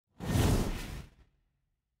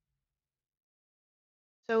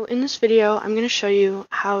So in this video, I'm going to show you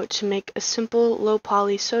how to make a simple low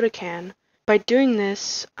poly soda can. By doing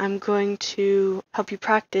this, I'm going to help you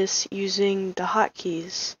practice using the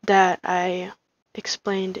hotkeys that I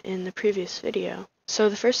explained in the previous video. So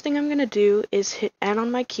the first thing I'm going to do is hit N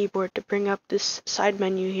on my keyboard to bring up this side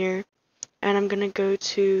menu here, and I'm going to go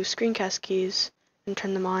to screencast keys and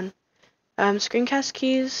turn them on. Screencast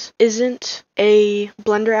keys isn't a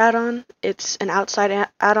Blender add-on, it's an outside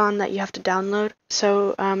add-on that you have to download.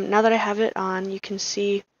 So now that I have it on, you can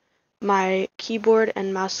see my keyboard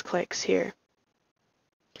and mouse clicks here.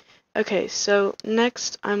 Okay, so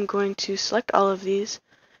next I'm going to select all of these,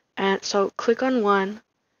 and so click on one,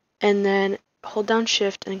 and then hold down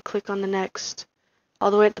Shift and click on the next, all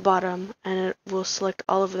the way at the bottom, and it will select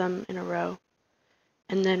all of them in a row.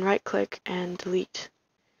 And then right click and delete.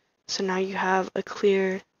 So now you have a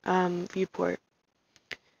clear viewport.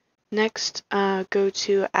 Next, go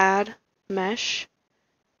to Add Mesh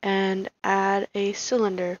and add a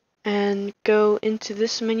cylinder. And go into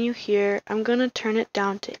this menu here. I'm going to turn it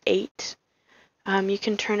down to 8. You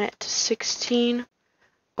can turn it to 16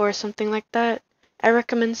 or something like that. I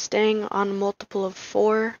recommend staying on a multiple of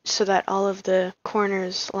 4 so that all of the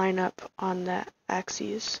corners line up on the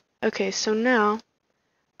axes. Okay, so now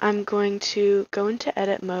I'm going to go into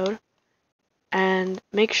edit mode and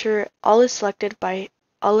make sure all is selected by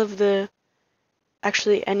all of the,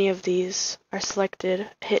 actually any of these are selected.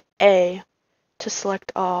 Hit A to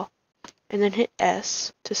select all, and then hit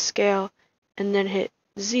S to scale, and then hit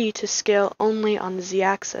Z to scale only on the Z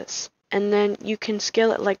axis. And then you can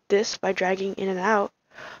scale it like this by dragging in and out,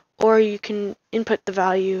 or you can input the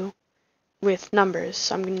value with numbers.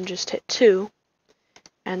 So I'm going to just hit 2,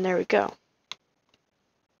 and there we go.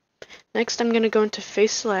 Next I'm going to go into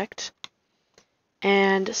face select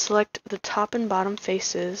and select the top and bottom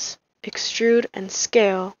faces, extrude and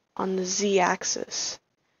scale on the Z axis,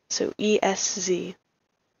 so ESZ.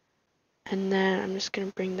 And then I'm just going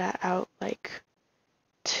to bring that out like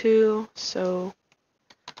 2, so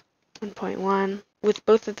 1.1. With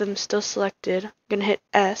both of them still selected, I'm going to hit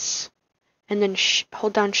S and then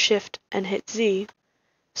hold down Shift and hit Z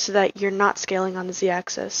so that you're not scaling on the Z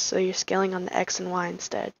axis, so you're scaling on the X and Y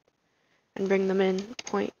instead. And bring them in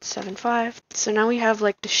 0.75. So now we have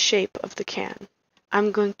like the shape of the can.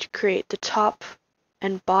 I'm going to create the top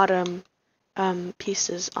and bottom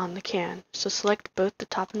pieces on the can. So select both the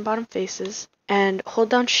top and bottom faces and hold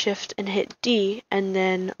down Shift and hit D and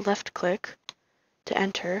then left click to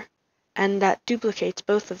enter, and that duplicates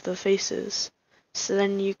both of the faces. So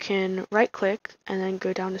then you can right click and then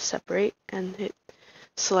go down to separate and hit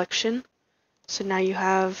selection. So now you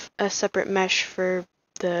have a separate mesh for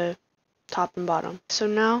the top and bottom. So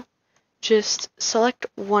now just select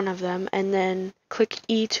one of them and then click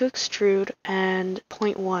E to extrude and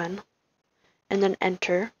 0.1 and then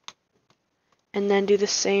enter, and then do the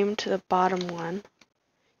same to the bottom one,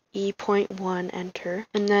 E.1, enter,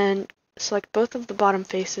 and then select both of the bottom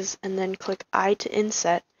faces and then click I to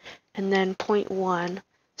inset and then 0.1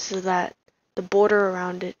 so that the border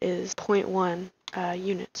around it is 0.1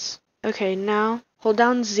 units. Okay, now hold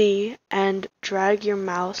down Z and drag your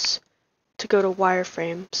mouse to go to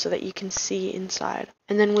wireframe so that you can see inside.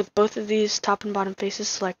 And then with both of these top and bottom faces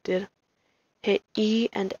selected, hit E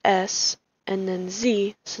and S and then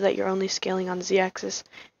Z so that you're only scaling on the Z axis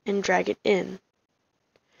and drag it in.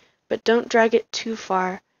 But don't drag it too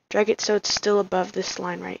far, drag it so it's still above this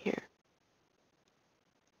line right here.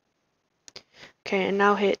 Okay, and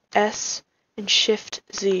now hit S and Shift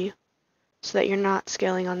Z so that you're not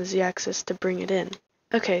scaling on the Z axis to bring it in.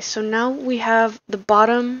 Okay, so now we have the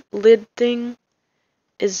bottom lid thing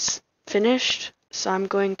is finished, so I'm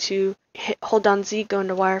going to hold down Z, go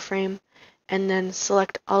into wireframe, and then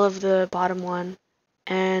select all of the bottom one,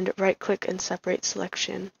 and right click and separate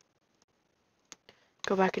selection.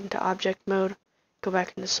 Go back into object mode, go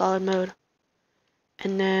back into solid mode,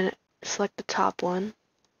 and then select the top one,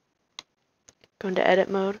 go into edit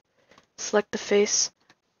mode, select the face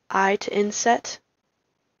I to inset,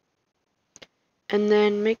 and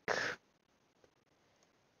then make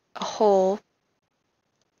a hole,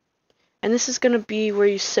 and this is going to be where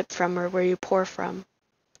you sip from or where you pour from.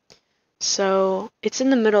 So it's in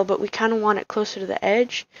the middle, but we kind of want it closer to the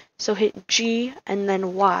edge, so hit G and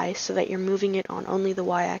then Y so that you're moving it on only the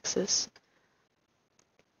Y axis,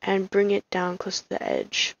 and bring it down close to the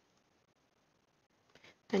edge.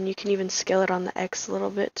 And you can even scale it on the X a little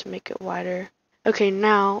bit to make it wider. Okay,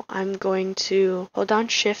 now I'm going to hold down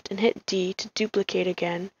Shift and hit D to duplicate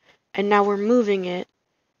again, and now we're moving it,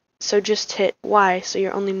 so just hit Y so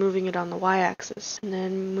you're only moving it on the Y axis, and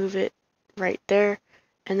then move it right there,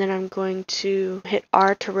 and then I'm going to hit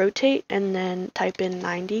R to rotate and then type in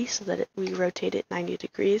 90 so that we rotate it 90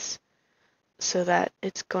 degrees so that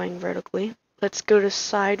it's going vertically. Let's go to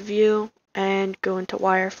side view and go into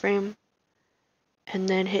wireframe and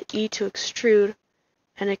then hit E to extrude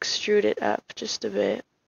and extrude it up just a bit.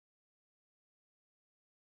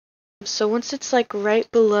 So once it's like right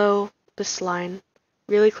below this line,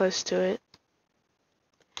 really close to it,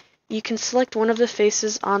 you can select one of the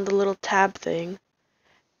faces on the little tab thing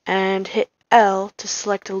and hit L to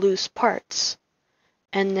select loose parts,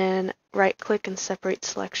 and then right click and separate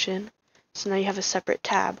selection. So now you have a separate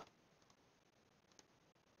tab.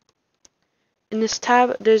 In this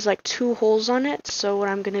tab there's like 2 holes on it, so what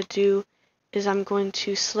I'm going to do is I'm going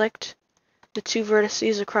to select the 2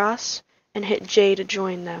 vertices across and hit J to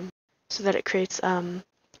join them so that it creates an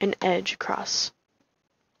edge across.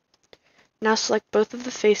 Now select both of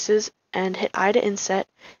the faces and hit I to inset,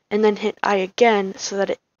 and then hit I again so that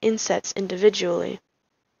it insets individually.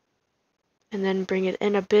 And then bring it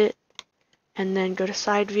in a bit, and then go to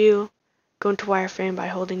side view, go into wireframe by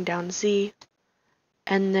holding down Z,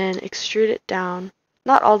 and then extrude it down,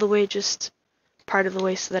 not all the way, just part of the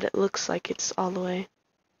way so that it looks like it's all the way.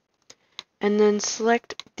 And then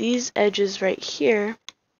select these edges right here,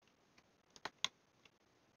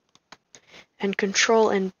 and Control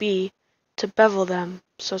and B to bevel them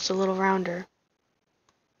so it's a little rounder.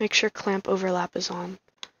 Make sure clamp overlap is on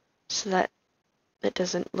so that it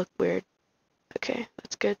doesn't look weird. Okay,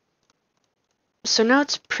 that's good. So now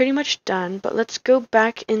it's pretty much done, but let's go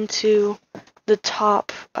back into the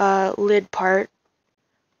top lid part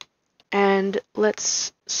and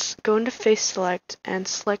let's go into face select and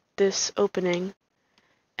select this opening,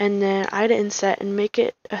 and then I to inset and make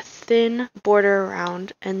it a thin border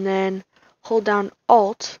around, and then hold down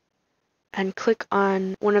Alt and click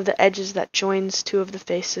on one of the edges that joins 2 of the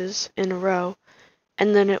faces in a row,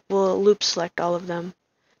 and then it will loop select all of them.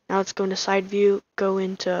 Now let's go into side view, go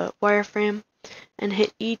into wireframe, and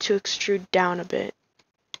hit E to extrude down a bit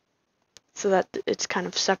so that it's kind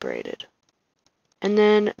of separated. And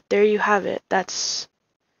then there you have it. That's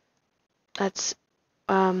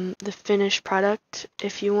the finished product.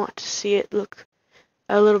 If you want to see it look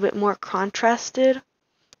a little bit more contrasted,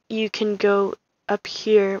 you can go up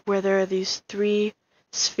here where there are these 3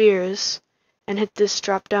 spheres and hit this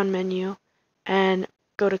drop down menu and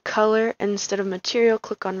go to color, and instead of material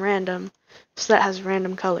click on random so that has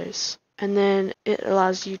random colors, and then it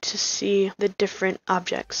allows you to see the different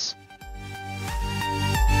objects.